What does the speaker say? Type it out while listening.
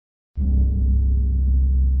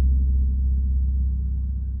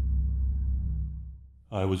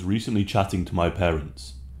I was recently chatting to my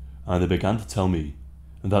parents, and they began to tell me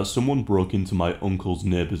that someone broke into my uncle's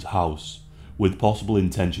neighbour's house with possible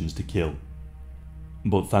intentions to kill.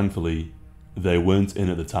 But thankfully, they weren't in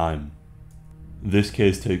at the time. This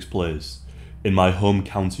case takes place in my home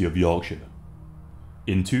county of Yorkshire.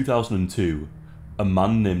 In 2002, a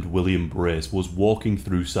man named William Brace was walking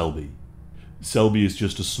through Selby. Selby is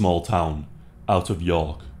just a small town out of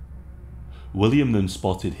York. William then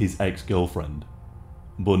spotted his ex-girlfriend,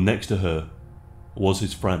 but next to her was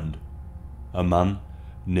his friend, a man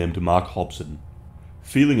named Mark Hobson.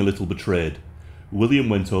 Feeling a little betrayed, William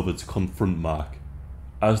went over to confront Mark.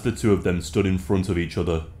 As the two of them stood in front of each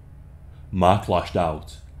other, Mark lashed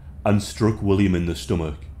out and struck William in the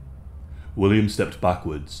stomach. William stepped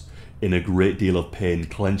backwards in a great deal of pain,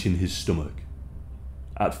 clenching his stomach.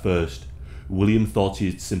 At first, William thought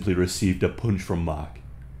he had simply received a punch from Mark,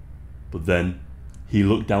 but then he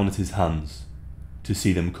looked down at his hands to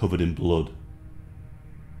see them covered in blood.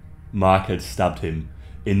 Mark had stabbed him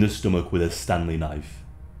in the stomach with a Stanley knife.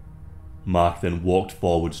 Mark then walked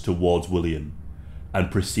forwards towards William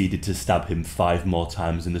and proceeded to stab him 5 more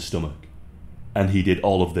times in the stomach. And he did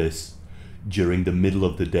all of this during the middle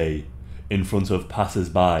of the day in front of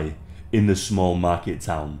passers-by in the small market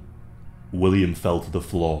town. William fell to the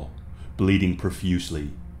floor, bleeding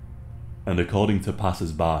profusely, and according to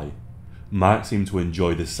passers-by, Mark seemed to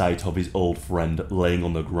enjoy the sight of his old friend laying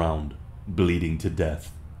on the ground, bleeding to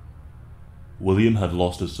death. William had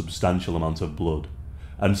lost a substantial amount of blood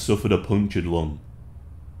and suffered a punctured lung,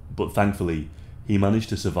 but thankfully he managed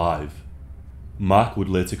to survive. Mark would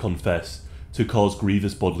later confess to cause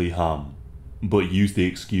grievous bodily harm, but used the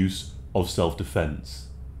excuse of self-defense.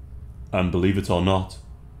 And believe it or not,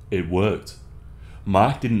 it worked.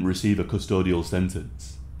 Mark didn't receive a custodial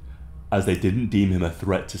sentence, as they didn't deem him a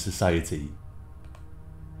threat to society.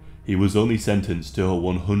 He was only sentenced to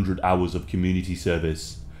 100 hours of community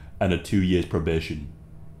service and a 2 years probation.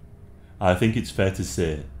 I think it's fair to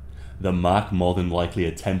say that Mark more than likely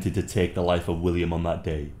attempted to take the life of William on that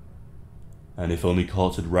day, and if only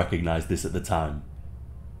courts had recognised this at the time.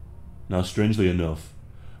 Now, strangely enough,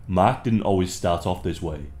 Mark didn't always start off this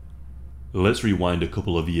way. Let's rewind a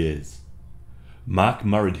couple of years. Mark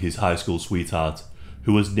married his high school sweetheart,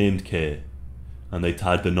 who was named Kay, and they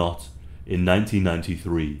tied the knot in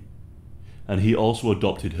 1993. And he also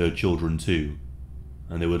adopted her children too,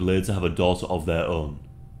 and they would later have a daughter of their own.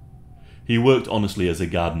 He worked honestly as a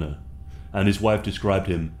gardener, and his wife described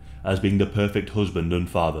him as being the perfect husband and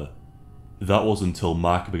father. That was until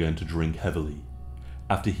Mark began to drink heavily,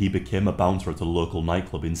 after he became a bouncer at a local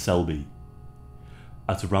nightclub in Selby.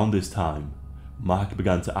 At around this time, Mark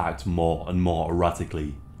began to act more and more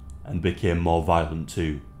erratically, and became more violent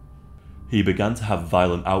too. He began to have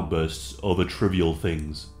violent outbursts over trivial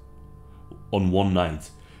things. On one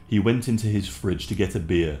night, he went into his fridge to get a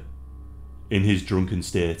beer. In his drunken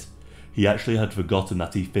state, he actually had forgotten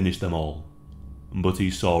that he finished them all, but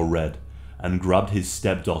he saw red and grabbed his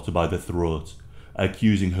stepdaughter by the throat,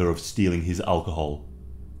 accusing her of stealing his alcohol.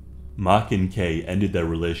 Mark and Kay ended their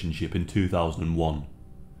relationship in 2001,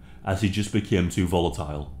 as he just became too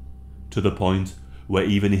volatile, to the point where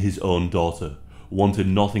even his own daughter wanted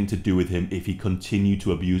nothing to do with him if he continued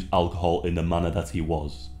to abuse alcohol in the manner that he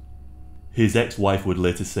was. His ex-wife would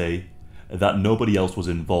later say that nobody else was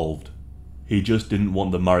involved. He just didn't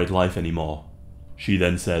want the married life anymore. She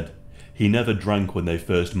then said he never drank when they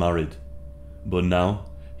first married, but now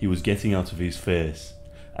he was getting out of his face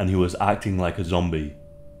and he was acting like a zombie,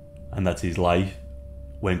 and that his life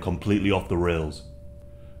went completely off the rails.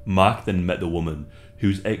 Mark then met the woman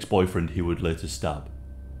whose ex-boyfriend he would later stab.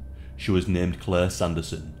 She was named Claire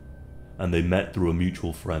Sanderson, and they met through a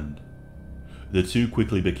mutual friend. The two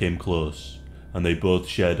quickly became close, and they both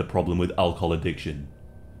shared a problem with alcohol addiction.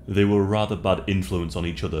 They were a rather bad influence on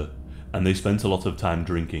each other, and they spent a lot of time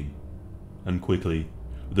drinking. And quickly,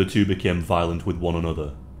 the two became violent with one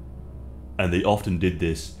another. And they often did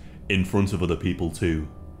this in front of other people too.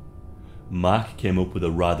 Mark came up with a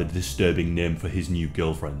rather disturbing name for his new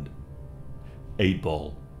girlfriend, 8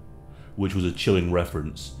 Ball, which was a chilling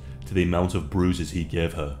reference to the amount of bruises he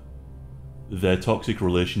gave her. Their toxic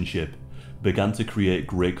relationship began to create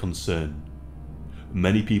great concern.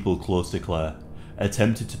 Many people close to Claire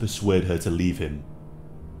attempted to persuade her to leave him,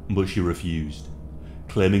 but she refused,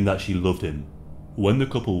 claiming that she loved him. When the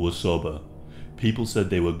couple was sober, people said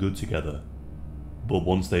they were good together, but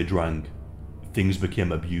once they drank, things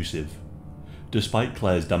became abusive. Despite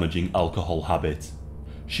Claire's damaging alcohol habit,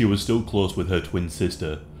 she was still close with her twin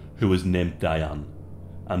sister, who was named Diane,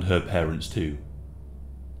 and her parents too.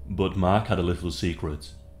 But Mark had a little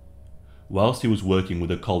secret. Whilst he was working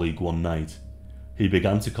with a colleague one night, he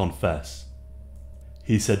began to confess.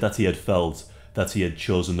 He said that he had felt that he had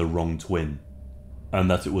chosen the wrong twin, and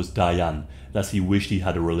that it was Diane that he wished he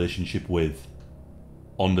had a relationship with.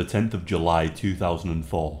 On the 10th of July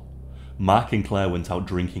 2004, Mark and Claire went out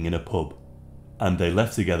drinking in a pub, and they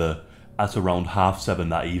left together at around 7:30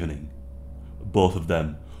 that evening. Both of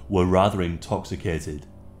them were rather intoxicated.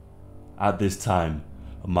 At this time,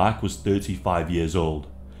 Mark was 35 years old,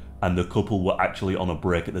 and the couple were actually on a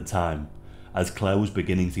break at the time, as Claire was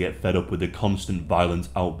beginning to get fed up with the constant violent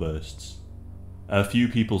outbursts. A few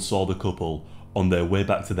people saw the couple on their way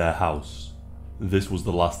back to their house. This was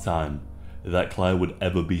the last time that Claire would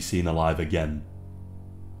ever be seen alive again,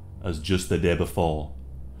 as just the day before,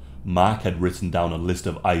 Mark had written down a list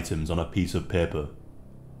of items on a piece of paper: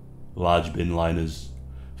 large bin liners,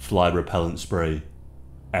 fly repellent spray,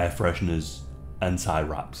 air fresheners, and tie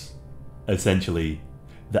wraps. Essentially,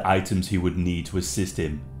 the items he would need to assist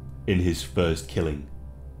him in his first killing.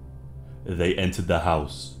 They entered the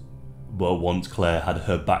house, but once Claire had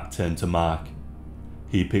her back turned to Mark,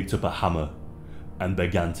 he picked up a hammer and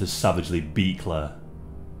began to savagely beat Claire.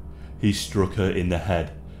 He struck her in the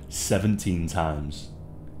head 17 times,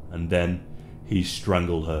 and then he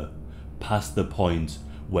strangled her past the point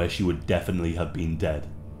where she would definitely have been dead.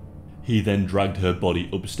 He then dragged her body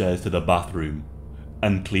upstairs to the bathroom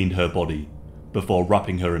and cleaned her body before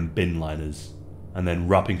wrapping her in bin liners, and then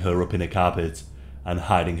wrapping her up in a carpet and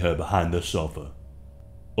hiding her behind the sofa.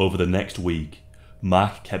 Over the next week,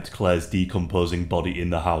 Mark kept Claire's decomposing body in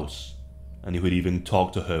the house, and he would even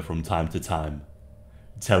talk to her from time to time,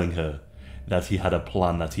 telling her that he had a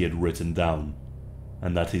plan that he had written down,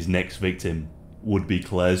 and that his next victim would be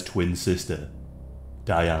Claire's twin sister,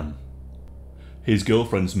 Diane. His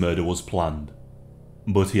girlfriend's murder was planned,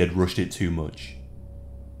 but he had rushed it too much.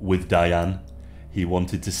 With Diane, he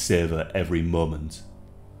wanted to savour every moment.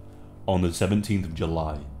 On the 17th of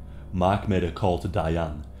July, Mark made a call to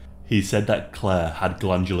Diane. He said that Claire had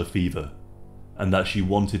glandular fever, and that she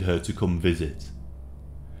wanted her to come visit.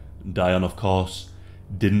 Diane, of course,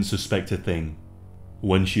 didn't suspect a thing.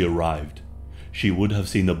 When she arrived, she would have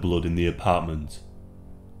seen the blood in the apartment,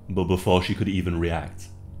 but before she could even react,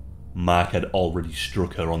 Mark had already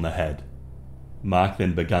struck her on the head. Mark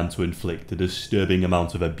then began to inflict a disturbing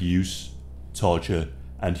amount of abuse, torture,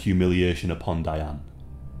 and humiliation upon Diane.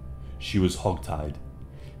 She was hogtied.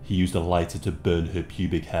 He used a lighter to burn her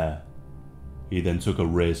pubic hair. He then took a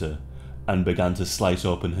razor and began to slice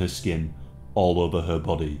open her skin all over her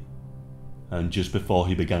body. And just before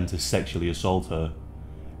he began to sexually assault her,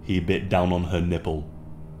 he bit down on her nipple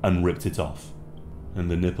and ripped it off.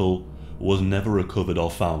 And the nipple was never recovered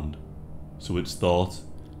or found, so it's thought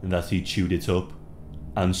that he chewed it up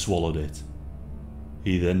and swallowed it.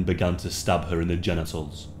 He then began to stab her in the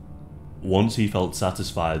genitals. Once he felt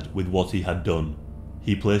satisfied with what he had done,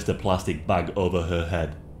 he placed a plastic bag over her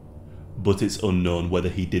head, but it's unknown whether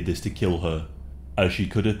he did this to kill her, as she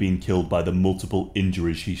could have been killed by the multiple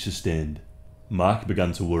injuries she sustained. Mark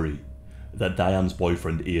began to worry that Diane's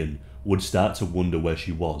boyfriend Ian would start to wonder where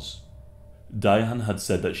she was. Diane had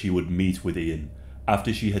said that she would meet with Ian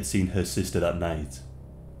after she had seen her sister that night,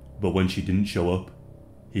 but when she didn't show up,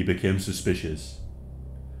 he became suspicious.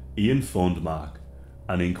 Ian phoned Mark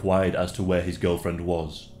and inquired as to where his girlfriend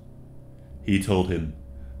was. He told him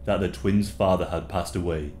that the twins' father had passed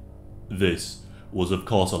away. This was of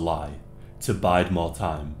course a lie, to bide more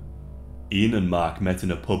time. Ian and Mark met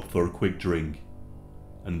in a pub for a quick drink,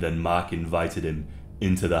 and then Mark invited him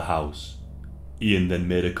into the house. Ian then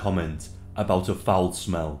made a comment about a foul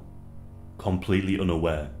smell, completely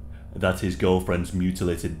unaware that his girlfriend's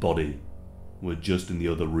mutilated body was just in the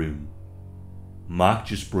other room. Mark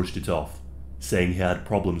just brushed it off, saying he had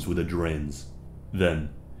problems with the drains. Then,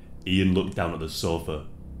 Ian looked down at the sofa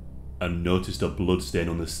and noticed a blood stain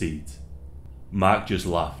on the seat. Mark just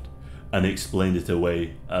laughed and explained it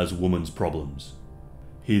away as woman's problems.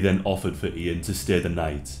 He then offered for Ian to stay the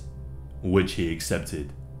night, which he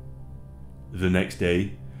accepted. The next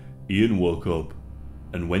day, Ian woke up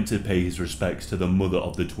and went to pay his respects to the mother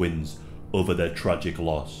of the twins over their tragic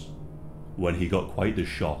loss, when he got quite the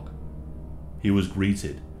shock. He was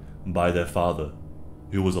greeted by their father,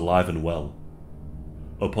 who was alive and well.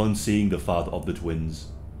 Upon seeing the father of the twins,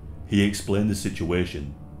 he explained the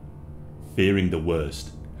situation. Fearing the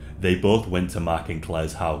worst, they both went to Mark and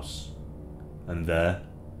Claire's house, and there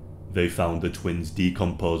they found the twins'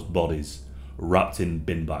 decomposed bodies wrapped in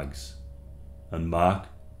bin bags, and Mark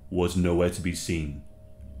was nowhere to be seen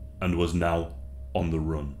and was now on the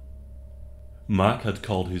run. Mark had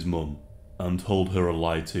called his mum and told her a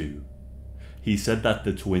lie too. He said that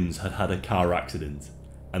the twins had had a car accident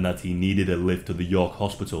and that he needed a lift to the York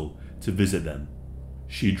hospital to visit them,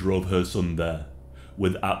 She drove her son there,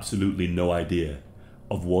 with absolutely no idea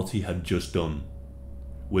of what he had just done,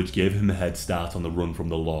 which gave him a head start on the run from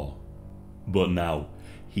the law. But now,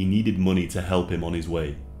 he needed money to help him on his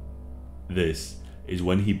way. This is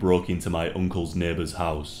when he broke into my uncle's neighbour's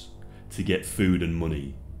house to get food and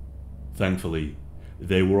money. Thankfully,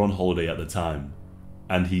 they were on holiday at the time,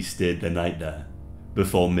 and he stayed the night there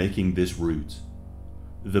before making this route.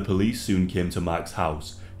 The police soon came to Mark's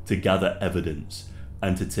house to gather evidence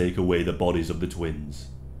and to take away the bodies of the twins.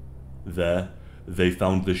 There, they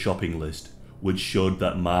found the shopping list, which showed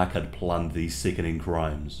that Mark had planned these sickening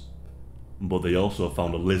crimes. But they also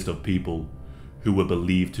found a list of people who were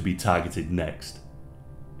believed to be targeted next.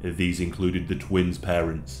 These included the twins'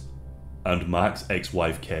 parents and Mark's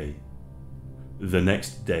ex-wife Kay. The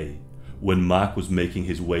next day, when Mark was making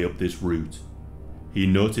his way up this route, he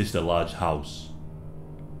noticed a large house.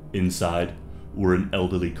 Inside were an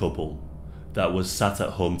elderly couple that was sat at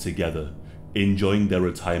home together, enjoying their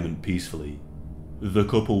retirement peacefully. The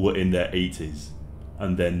couple were in their 80s,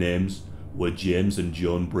 and their names were James and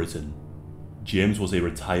Joan Britton. James was a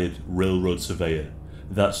retired railroad surveyor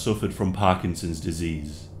that suffered from Parkinson's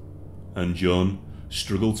disease, and Joan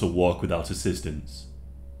struggled to walk without assistance.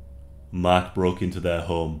 Mark broke into their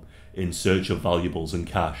home in search of valuables and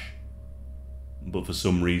cash, but for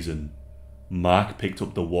some reason, Mark picked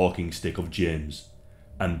up the walking stick of James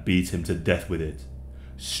and beat him to death with it,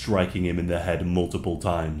 striking him in the head multiple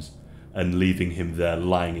times and leaving him there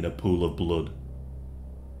lying in a pool of blood.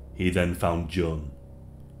 He then found Joan,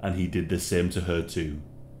 and he did the same to her too,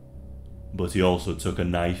 but he also took a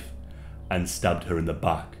knife and stabbed her in the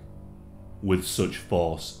back, with such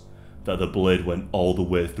force that the blade went all the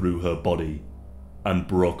way through her body and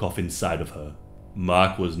broke off inside of her.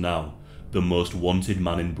 Mark was now the most wanted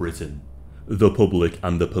man in Britain. The public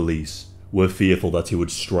and the police were fearful that he would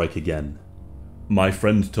strike again. My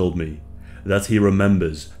friend told me that he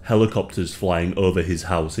remembers helicopters flying over his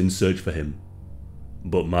house in search for him,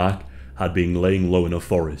 but Mark had been laying low in a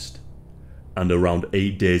forest, and around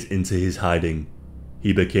 8 days into his hiding,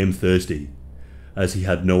 he became thirsty as he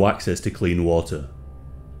had no access to clean water.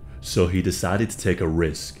 So he decided to take a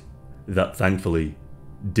risk that thankfully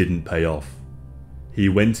didn't pay off. He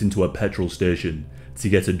went into a petrol station to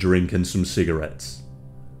get a drink and some cigarettes,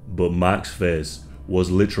 but Mark's face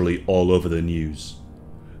was literally all over the news,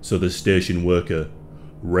 so the station worker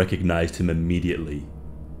recognized him immediately,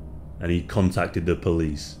 and he contacted the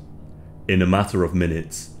police. In a matter of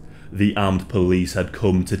minutes, the armed police had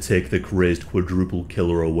come to take the Crazed Quadruple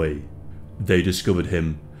Killer away. They discovered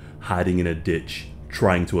him hiding in a ditch,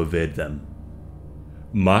 trying to evade them.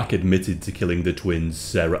 Mark admitted to killing the twins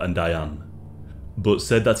Sarah and Diane, but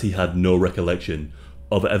said that he had no recollection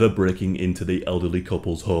of ever breaking into the elderly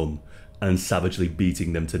couple's home and savagely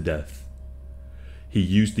beating them to death. He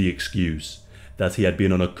used the excuse that he had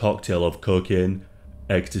been on a cocktail of cocaine,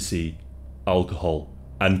 ecstasy, alcohol,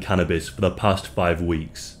 and cannabis for the past 5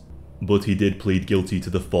 weeks, but he did plead guilty to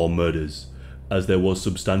the 4 murders, as there was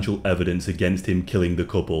substantial evidence against him killing the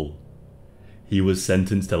couple. He was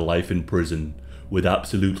sentenced to life in prison, with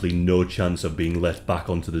absolutely no chance of being let back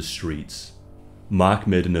onto the streets. Mark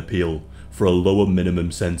made an appeal for a lower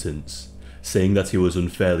minimum sentence, saying that he was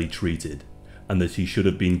unfairly treated, and that he should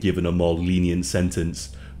have been given a more lenient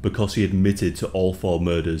sentence because he admitted to all 4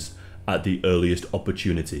 murders at the earliest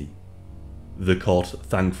opportunity. The court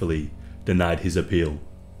thankfully denied his appeal.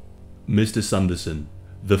 Mr. Sanderson,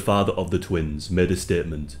 the father of the twins, made a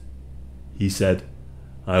statement. He said,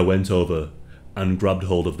 "I went over and grabbed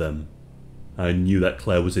hold of them. I knew that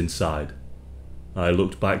Claire was inside. I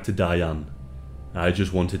looked back to Diane. I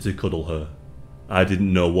just wanted to cuddle her. I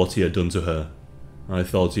didn't know what he had done to her. I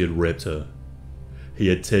thought he had raped her. He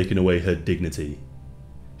had taken away her dignity.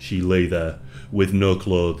 She lay there with no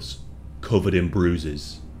clothes, covered in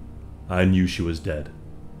bruises. I knew she was dead."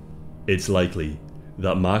 It's likely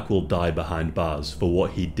that Mark will die behind bars for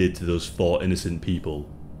what he did to those 4 innocent people.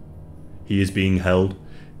 He is being held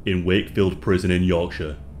in Wakefield Prison in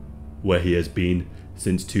Yorkshire, where he has been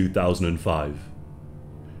since 2005.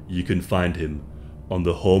 You can find him on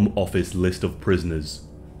the Home Office list of prisoners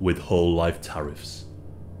with whole life tariffs.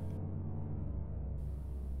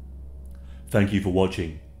 Thank you for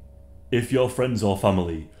watching. If your friends or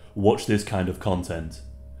family watch this kind of content,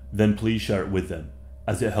 then please share it with them,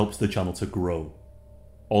 as it helps the channel to grow.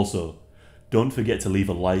 Also, don't forget to leave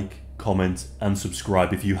a like, comment, and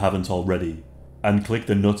subscribe if you haven't already, and click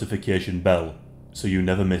the notification bell so you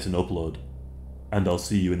never miss an upload. And I'll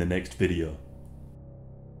see you in the next video.